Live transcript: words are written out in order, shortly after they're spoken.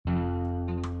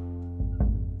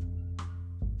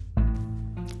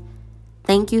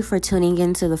Thank you for tuning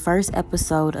in to the first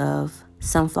episode of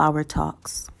Sunflower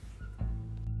Talks.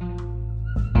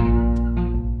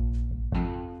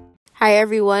 Hi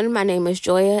everyone, my name is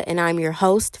Joya and I'm your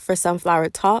host for Sunflower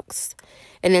Talks.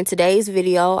 And in today's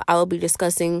video, I will be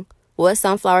discussing what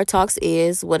Sunflower Talks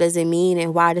is, what does it mean,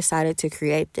 and why I decided to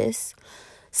create this.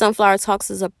 Sunflower Talks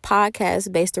is a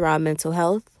podcast based around mental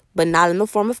health, but not in the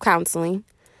form of counseling,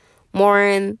 more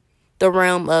in the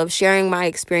realm of sharing my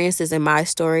experiences and my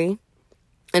story.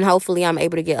 And hopefully I'm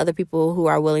able to get other people who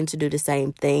are willing to do the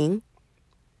same thing,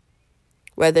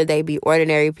 whether they be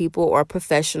ordinary people or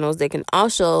professionals. They can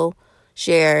also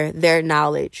share their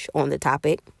knowledge on the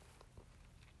topic.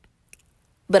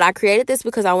 But I created this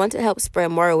because I want to help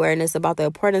spread more awareness about the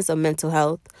importance of mental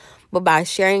health. But by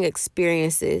sharing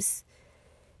experiences,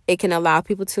 it can allow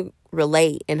people to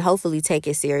relate and hopefully take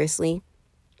it seriously.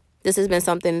 This has been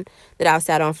something that I've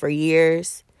sat on for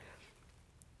years.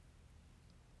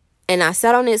 And I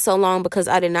sat on it so long because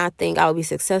I did not think I would be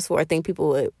successful or think people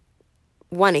would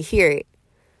want to hear it.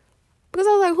 Because I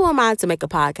was like, who am I to make a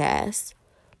podcast?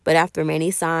 But after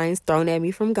many signs thrown at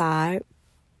me from God,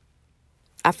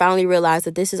 I finally realized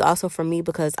that this is also for me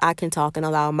because I can talk and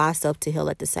allow myself to heal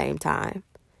at the same time.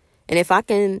 And if I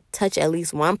can touch at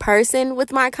least one person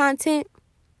with my content,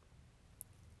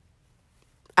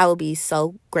 I will be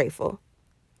so grateful.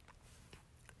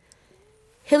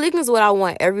 Healing is what I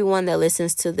want everyone that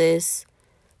listens to this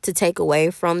to take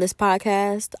away from this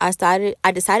podcast.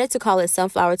 I decided to call it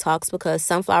Sunflower Talks because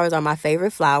sunflowers are my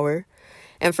favorite flower.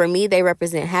 And for me, they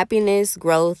represent happiness,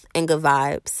 growth, and good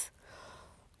vibes.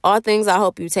 All things I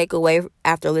hope you take away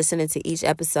after listening to each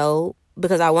episode,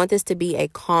 because I want this to be a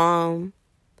calm/light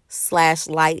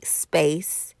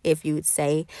space, if you would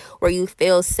say, where you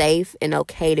feel safe and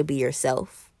okay to be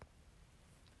yourself.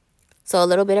 So a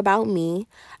little bit about me.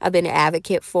 I've been an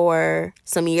advocate for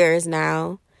some years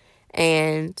now,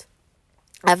 and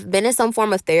I've been in some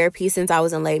form of therapy since I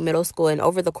was in late middle school, and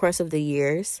over the course of the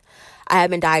years, I have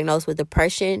been diagnosed with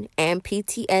depression and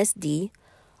PTSD,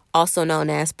 also known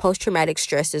as post-traumatic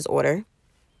stress disorder.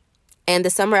 And the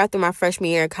summer after my freshman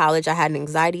year in college, I had an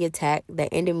anxiety attack that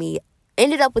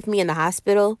ended up with me in the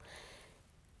hospital.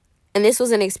 And this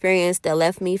was an experience that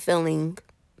left me feeling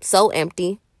so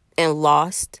empty and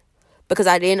lost because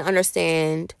I didn't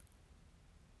understand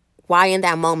why in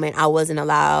that moment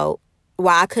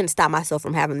why I couldn't stop myself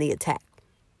from having the attack,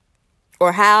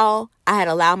 or how I had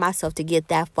allowed myself to get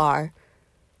that far.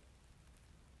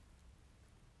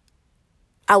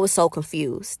 I was so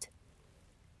confused.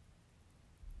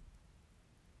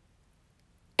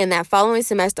 And that following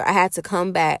semester, I had to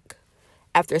come back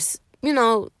after,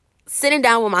 sitting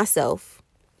down with myself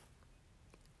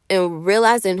and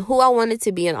realizing who I wanted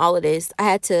to be in all of this. I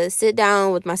had to sit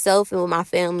down with myself and with my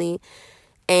family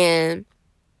and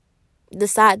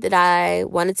decide that I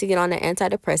wanted to get on an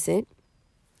antidepressant.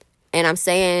 And I'm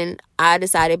saying I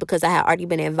decided because I had already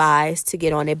been advised to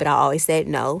get on it, but I always said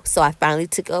no. So I finally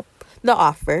took up the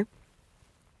offer.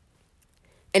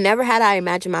 And never had I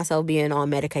imagined myself being on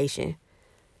medication,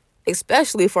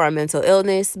 especially for a mental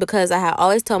illness, because I had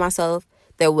always told myself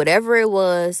that whatever it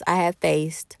was I had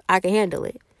faced, I could handle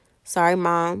it. Sorry,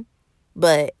 Mom,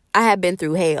 but I had been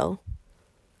through hell.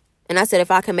 And I said, if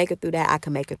I can make it through that, I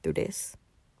can make it through this.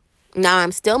 Now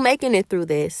I'm still making it through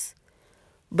this,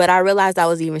 but I realized I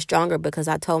was even stronger because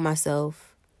I told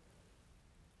myself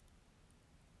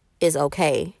it's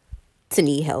okay to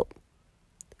need help.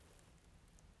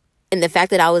 And the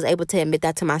fact that I was able to admit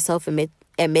that to myself,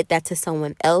 admit that to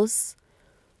someone else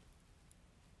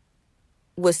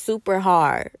was super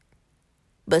hard.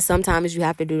 But sometimes you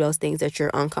have to do those things that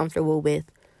you're uncomfortable with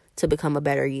to become a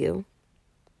better you.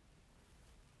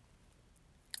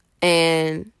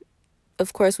 And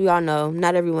of course, we all know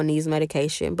not everyone needs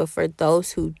medication, but for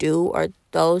those who do, or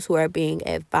those who are being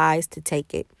advised to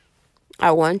take it,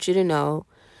 I want you to know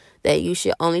that you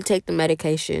should only take the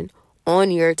medication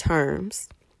on your terms.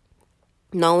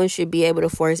 No one should be able to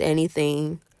force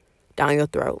anything down your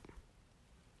throat.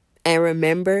 And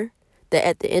remember that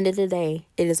at the end of the day,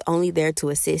 it is only there to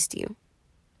assist you.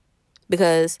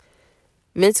 Because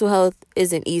mental health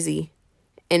isn't easy,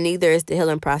 and neither is the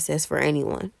healing process for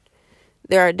anyone.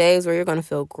 There are days where you're going to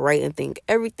feel great and think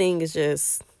everything is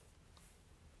just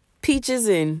peaches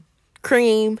and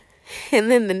cream.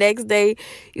 And then the next day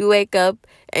you wake up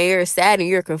and you're sad and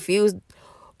you're confused,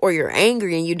 or you're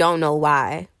angry and you don't know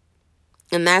why.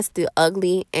 And that's the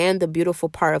ugly and the beautiful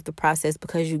part of the process,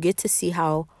 because you get to see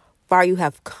how far you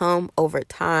have come over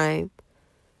time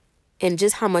and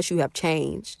just how much you have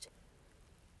changed.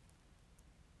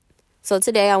 So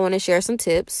today I want to share some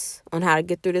tips on how to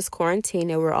get through this quarantine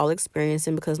that we're all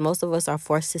experiencing, because most of us are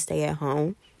forced to stay at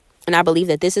home. And I believe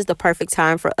that this is the perfect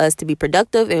time for us to be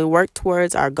productive and work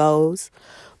towards our goals,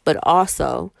 but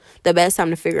also the best time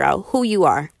to figure out who you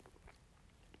are.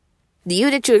 The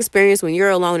you that you experience when you're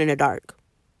alone in the dark.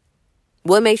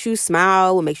 What makes you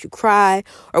smile, what makes you cry,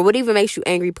 or what even makes you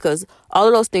angry, because all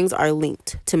of those things are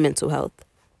linked to mental health.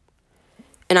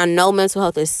 And I know mental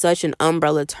health is such an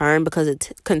umbrella term because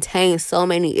it contains so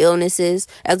many illnesses,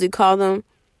 as we call them.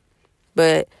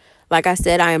 But like I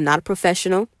said, I am not a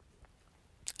professional.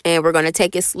 And we're going to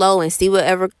take it slow and see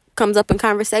whatever comes up in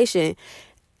conversation.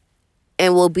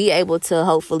 And we'll be able to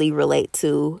hopefully relate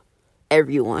to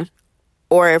everyone.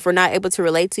 Or if we're not able to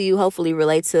relate to you, hopefully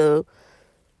relate to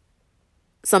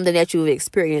something that you've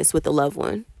experienced with a loved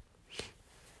one.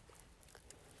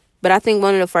 But I think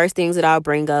one of the first things that I'll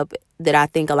bring up that I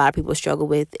think a lot of people struggle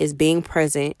with is being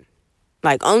present.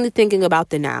 Like only thinking about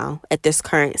the now at this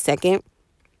current second.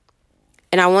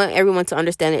 And I want everyone to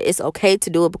understand that it's okay to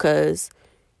do it because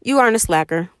you aren't a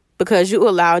slacker. Because you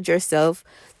allowed yourself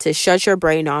to shut your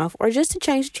brain off or just to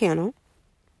change the channel.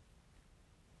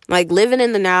 Like living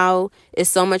in the now is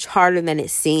so much harder than it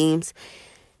seems.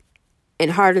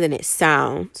 And harder than it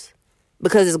sounds.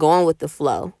 Because it's going with the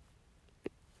flow.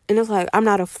 And it's like, I'm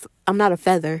not a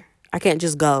feather. I can't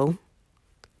just go.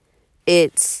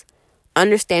 It's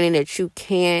understanding that you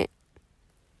can't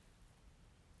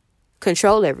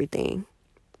control everything.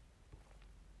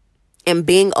 And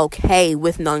being okay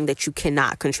with knowing that you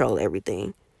cannot control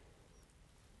everything.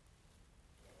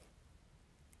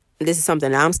 This is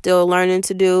something I'm still learning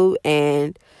to do.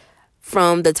 And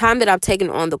from the time that I've taken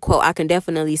on the quote, I can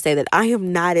definitely say that I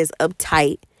am not as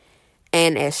uptight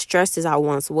and as stressed as I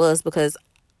once was, because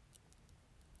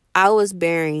I was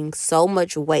bearing so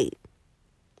much weight,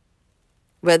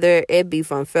 whether it be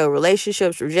from failed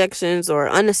relationships, rejections, or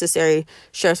unnecessary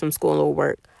stress from school or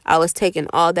work. I was taking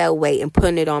all that weight and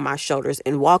putting it on my shoulders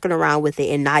and walking around with it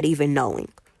and not even knowing,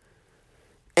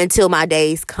 until my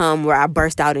days come where I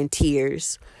burst out in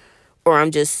tears, or I'm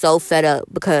just so fed up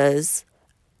because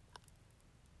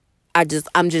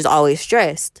I'm just always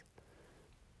stressed.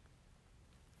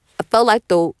 I felt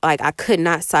like I could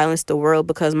not silence the world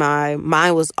because my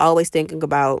mind was always thinking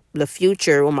about the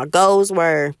future, what my goals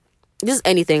were, just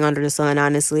anything under the sun,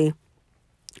 honestly.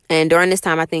 And during this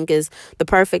time, I think is the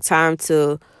perfect time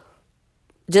to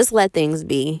just let things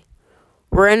be.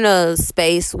 We're in a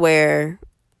space where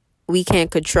we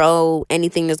can't control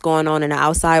anything that's going on in the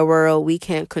outside world. We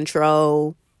can't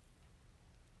control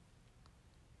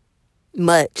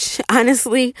much,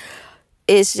 honestly.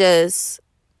 It's just,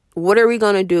 what are we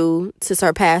going to do to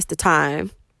surpass the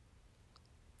time?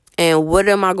 And what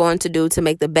am I going to do to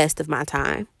make the best of my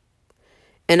time?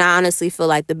 And I honestly feel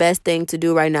like the best thing to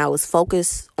do right now is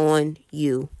focus on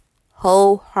you.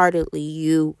 Wholeheartedly,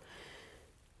 you.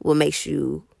 What makes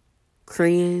you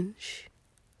cringe.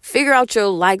 Figure out your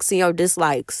likes and your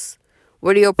dislikes.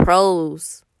 What are your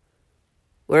pros?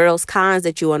 What are those cons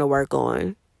that you want to work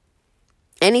on?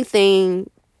 Anything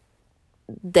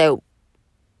that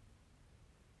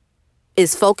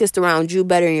is focused around you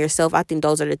bettering yourself, I think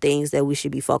those are the things that we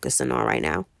should be focusing on right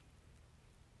now.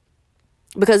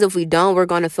 Because if we don't, we're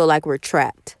going to feel like we're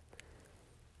trapped.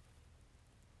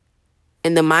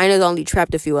 And the mind is only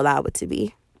trapped if you allow it to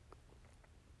be.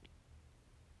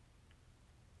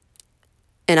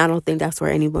 And I don't think that's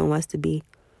where anyone wants to be.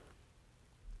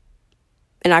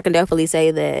 And I can definitely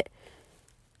say that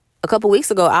a couple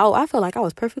weeks ago, I felt like I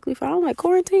was perfectly fine. I'm like,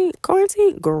 quarantine,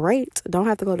 great. Don't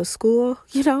have to go to school,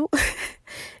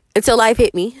 until life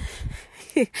hit me.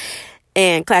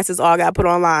 And classes all got put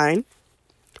online.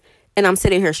 And I'm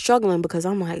sitting here struggling because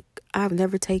I'm like, I've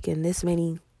never taken this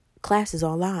many classes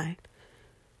online.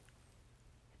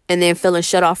 And then feeling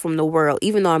shut off from the world,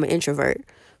 even though I'm an introvert.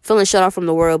 Feeling shut off from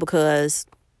the world because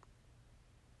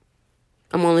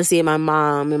I'm only seeing my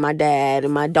mom and my dad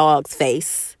and my dog's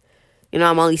face.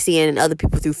 I'm only seeing other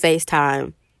people through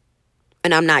FaceTime.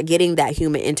 And I'm not getting that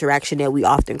human interaction that we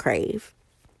often crave.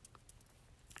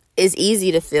 It's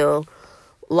easy to feel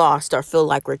lost or feel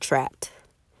like we're trapped.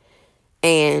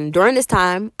 And during this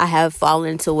time, I have fallen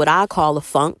into what I call a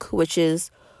funk, which is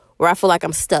where I feel like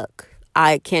I'm stuck.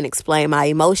 I can't explain my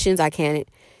emotions. I can't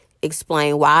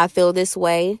explain why I feel this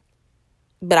way.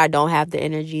 But I don't have the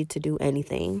energy to do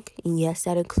anything. And yes,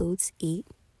 that includes eat.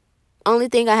 Only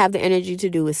thing I have the energy to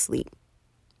do is sleep.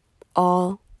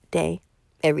 All day,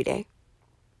 every day.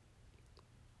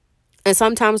 And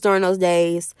sometimes during those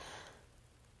days,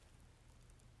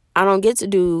 I don't get to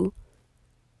do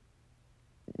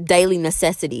daily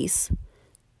necessities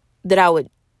that I would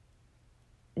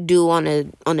do on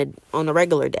a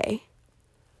regular day.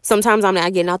 Sometimes I'm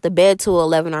not getting out the bed till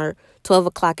 11 or 12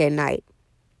 o'clock at night.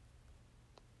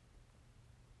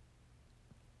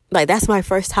 Like, that's my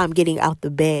first time getting out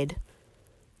the bed.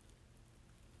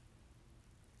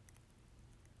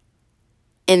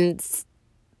 And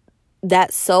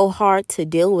that's so hard to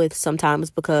deal with sometimes,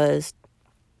 because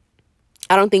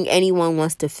I don't think anyone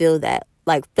wants to feel that.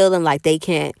 Like, feeling like they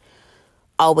can't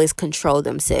always control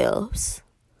themselves,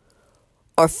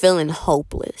 or feeling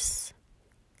hopeless.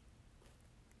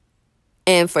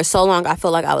 And for so long, I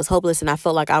felt like I was hopeless, and I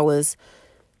felt like I was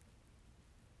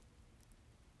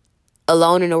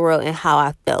alone in the world in how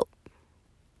I felt.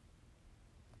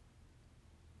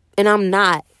 And I'm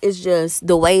not. It's just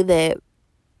the way that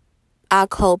I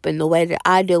cope and the way that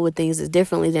I deal with things is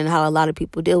differently than how a lot of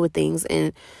people deal with things.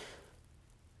 And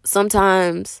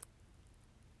sometimes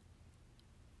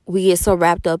we get so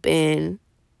wrapped up in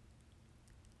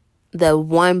the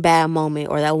one bad moment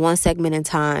or that one segment in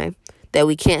time that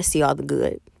we can't see all the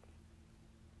good.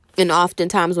 And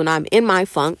oftentimes when I'm in my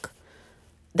funk,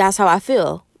 that's how I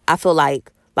feel. I feel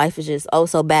like life is just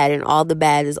so bad, and all the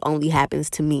bad is only happens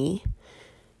to me.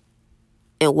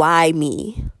 And why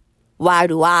me? Why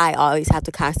do I always have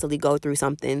to constantly go through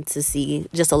something to see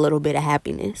just a little bit of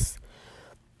happiness?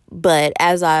 But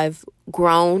as I've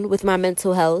grown with my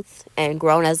mental health and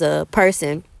grown as a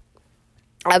person,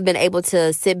 I've been able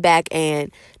to sit back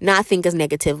and not think as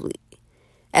negatively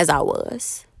as I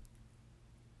was.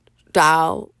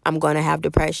 Now, I'm going to have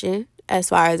depression, as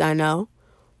far as I know,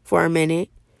 for a minute.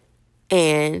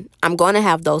 And I'm going to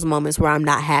have those moments where I'm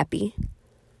not happy.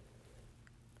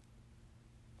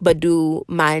 But do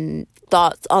my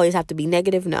thoughts always have to be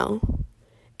negative? No.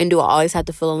 And do I always have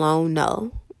to feel alone?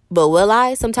 No. But will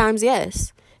I? Sometimes,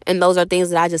 yes. And those are things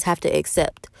that I just have to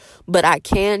accept. But I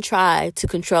can try to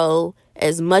control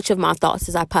as much of my thoughts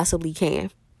as I possibly can,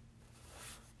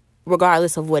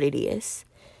 regardless of what it is.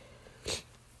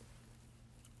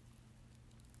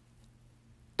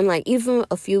 And like, even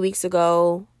a few weeks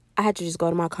ago, I had to just go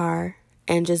to my car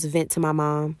and just vent to my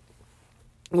mom.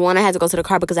 One, I had to go to the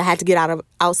car because I had to get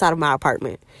outside of my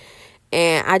apartment.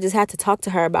 And I just had to talk to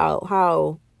her about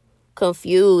how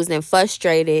confused and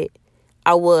frustrated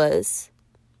I was,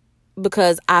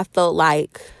 because I felt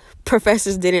like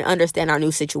professors didn't understand our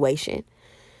new situation.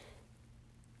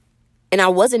 And I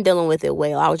wasn't dealing with it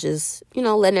well. I was just,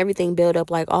 letting everything build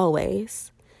up like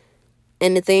always.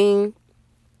 And the thing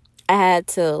I had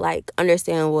to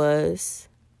understand was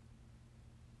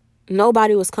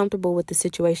nobody was comfortable with the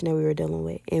situation that we were dealing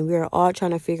with. And we were all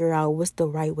trying to figure out, what's the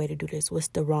right way to do this? What's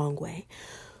the wrong way?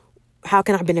 How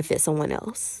can I benefit someone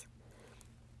else?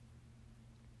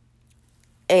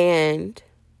 And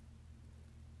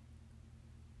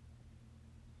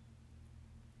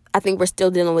I think we're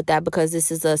still dealing with that, because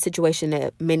this is a situation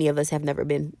that many of us have never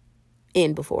been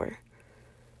in before.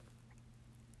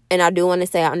 And I do want to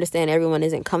say, I understand everyone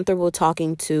isn't comfortable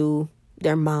talking to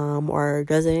their mom, or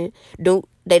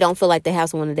they don't feel like they have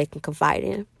someone that they can confide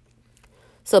in.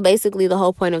 So basically, the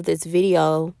whole point of this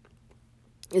video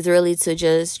is really to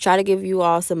just try to give you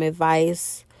all some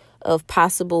advice of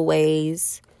possible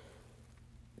ways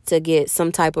to get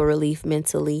some type of relief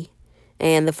mentally.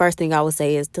 And the first thing I would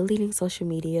say is deleting social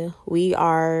media. We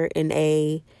are in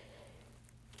a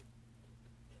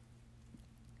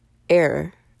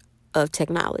era of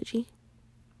technology.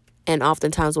 And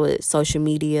oftentimes with social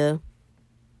media,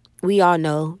 we all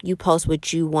know you post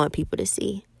what you want people to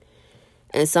see.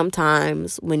 And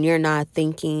sometimes when you're not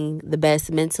thinking the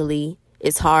best mentally,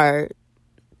 it's hard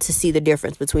to see the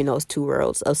difference between those two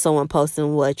worlds of someone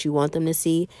posting what you want them to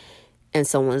see and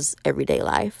someone's everyday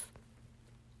life.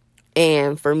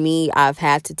 And for me, I've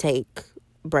had to take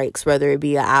breaks, whether it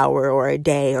be an hour or a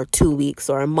day or 2 weeks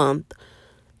or a month,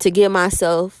 to get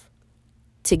myself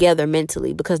together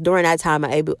mentally. Because during that time,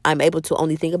 I'm able to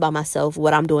only think about myself,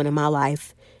 what I'm doing in my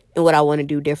life, and what I want to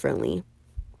do differently,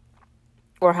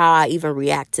 or how I even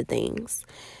react to things.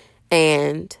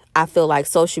 And I feel like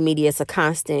social media is a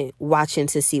constant watching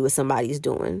to see what somebody's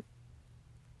doing.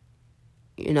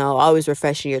 Always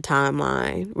refreshing your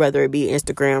timeline, whether it be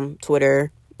Instagram,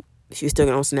 Twitter, if you're still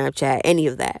on Snapchat, any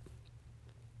of that.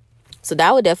 So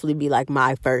that would definitely be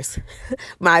my first,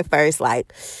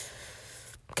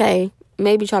 okay,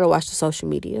 maybe try to watch the social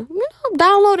media.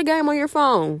 Download a game on your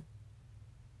phone.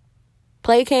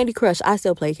 Play Candy Crush. I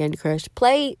still play Candy Crush.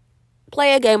 Play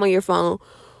a game on your phone.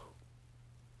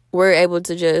 We're able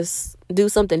to just do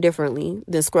something differently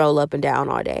than scroll up and down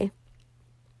all day.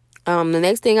 The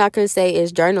next thing I can say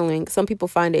is journaling. Some people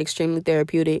find it extremely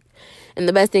therapeutic. And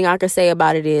the best thing I can say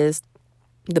about it is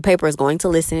the paper is going to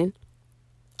listen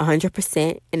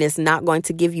 100%. And it's not going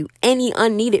to give you any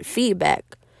unneeded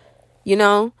feedback.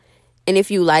 And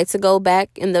if you like to go back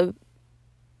in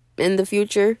the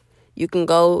future, you can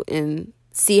go and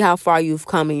see how far you've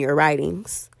come in your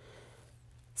writings.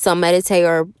 Some meditate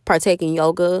or partake in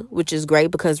yoga, which is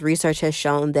great because research has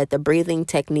shown that the breathing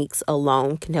techniques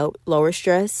alone can help lower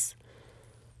stress.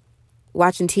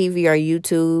 Watching TV or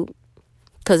YouTube,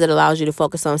 because it allows you to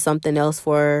focus on something else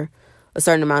for a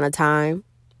certain amount of time,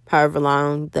 however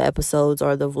long the episodes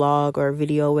or the vlog or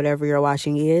video, whatever you're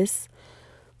watching is.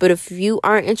 But if you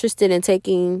aren't interested in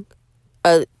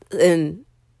in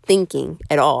thinking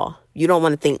at all, you don't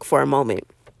want to think for a moment,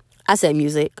 I said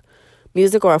music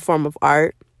or a form of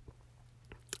art.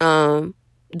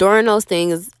 During those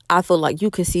things, I feel like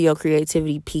you can see your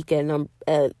creativity peak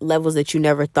at levels that you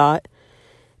never thought.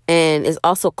 And it's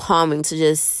also calming to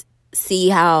just see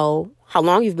how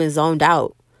long you've been zoned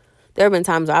out. There have been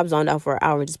times where I've zoned out for an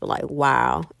hour and just been like,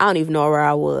 wow, I don't even know where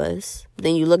I was.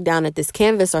 Then you look down at this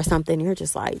canvas or something and you're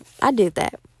just like, I did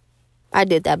that. I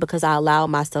did that because I allowed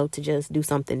myself to just do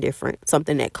something different,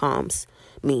 something that calms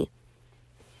me.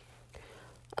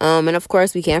 And of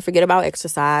course, we can't forget about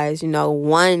exercise.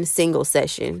 One single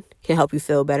session can help you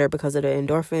feel better because of the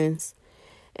endorphins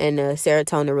and the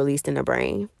serotonin released in the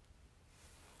brain.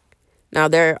 Now,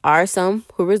 there are some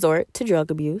who resort to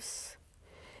drug abuse.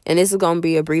 And this is going to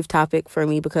be a brief topic for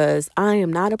me because I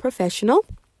am not a professional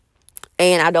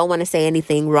and I don't want to say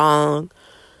anything wrong.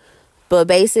 But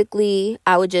basically,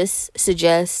 I would just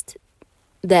suggest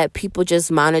that people just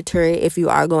monitor it if you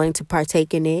are going to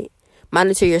partake in it.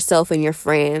 Monitor yourself and your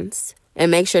friends and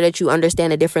make sure that you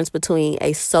understand the difference between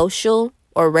a social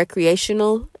or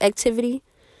recreational activity,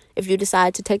 if you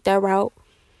decide to take that route,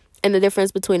 and the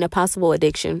difference between a possible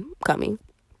addiction coming.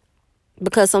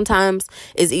 Because sometimes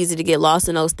it's easy to get lost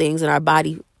in those things and our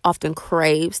body often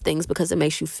craves things because it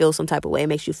makes you feel some type of way. It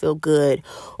makes you feel good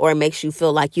or it makes you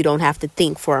feel like you don't have to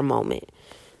think for a moment.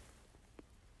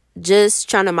 Just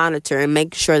trying to monitor and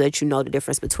make sure that you know the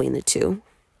difference between the two.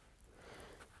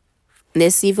 And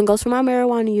this even goes for my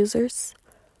marijuana users.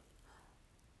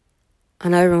 I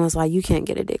know everyone's like, you can't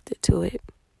get addicted to it.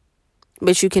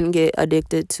 But you can get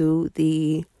addicted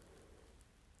to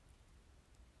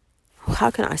how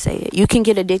can I say it? You can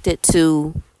get addicted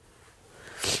to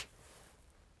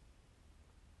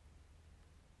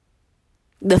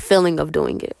the feeling of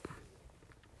doing it.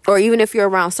 Or even if you're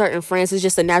around certain friends, it's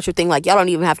just a natural thing. Like, y'all don't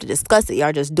even have to discuss it.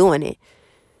 Y'all just doing it.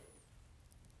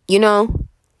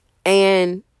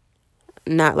 And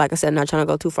not, like I said, not trying to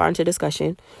go too far into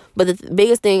discussion. But the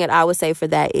biggest thing that I would say for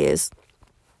that is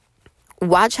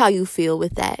watch how you feel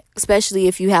with that, especially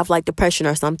if you have like depression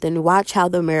or something. Watch how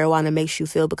the marijuana makes you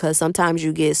feel, because sometimes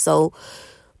you get so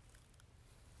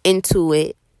into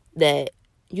it that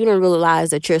you don't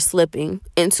realize that you're slipping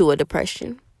into a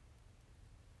depression.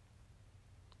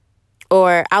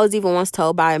 Or I was even once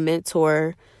told by a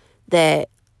mentor that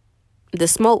the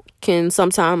smoke can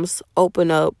sometimes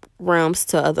open up realms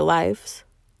to other lives.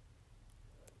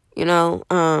 It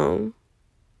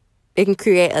can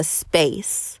create a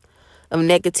space of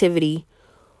negativity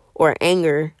or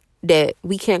anger that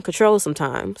we can't control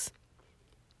sometimes.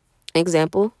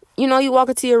 Example, you walk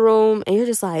into your room and you're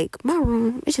just like, my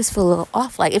room, it just feels a little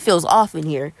off. Like, it feels off in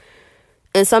here.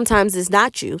 And sometimes it's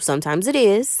not you. Sometimes it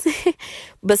is.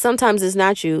 But sometimes it's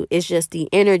not you. It's just the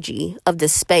energy of the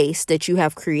space that you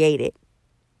have created.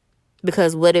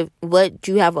 Because what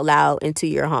you have allowed into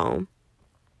your home.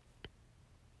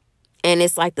 And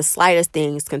it's like the slightest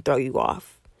things can throw you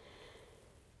off.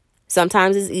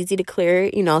 Sometimes it's easy to clear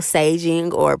it,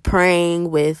 saging or praying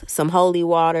with some holy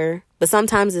water. But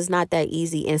sometimes it's not that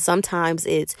easy. And sometimes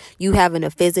it's you having to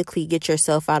physically get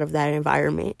yourself out of that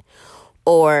environment.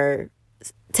 Or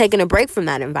taking a break from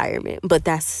that environment. But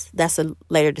that's a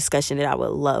later discussion that I would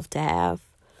love to have.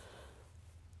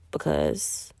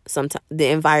 Because sometimes the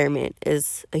environment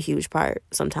is a huge part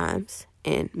sometimes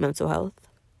in mental health.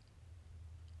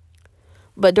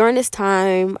 But during this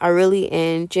time, I really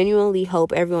and genuinely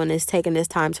hope everyone is taking this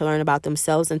time to learn about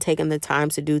themselves and taking the time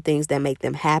to do things that make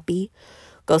them happy.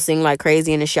 Go sing like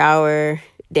crazy in the shower,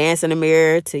 dance in the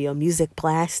mirror to your music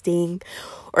blasting,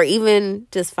 or even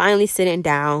just finally sitting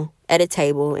down at a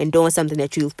table and doing something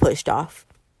that you've pushed off.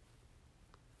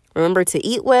 Remember to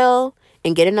eat well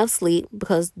and get enough sleep,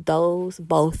 because those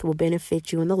both will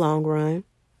benefit you in the long run.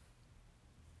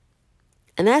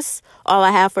 And that's all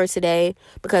I have for today,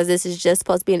 because this is just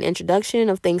supposed to be an introduction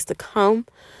of things to come.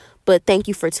 But thank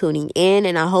you for tuning in,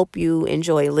 and I hope you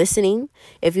enjoy listening.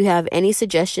 If you have any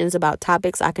suggestions about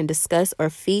topics I can discuss or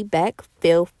feedback,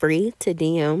 feel free to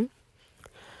DM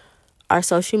our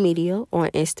social media on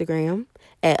Instagram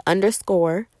at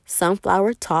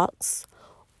 _sunflower talks,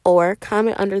 or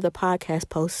comment under the podcast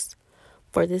post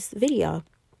for this video.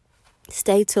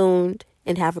 Stay tuned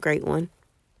and have a great one.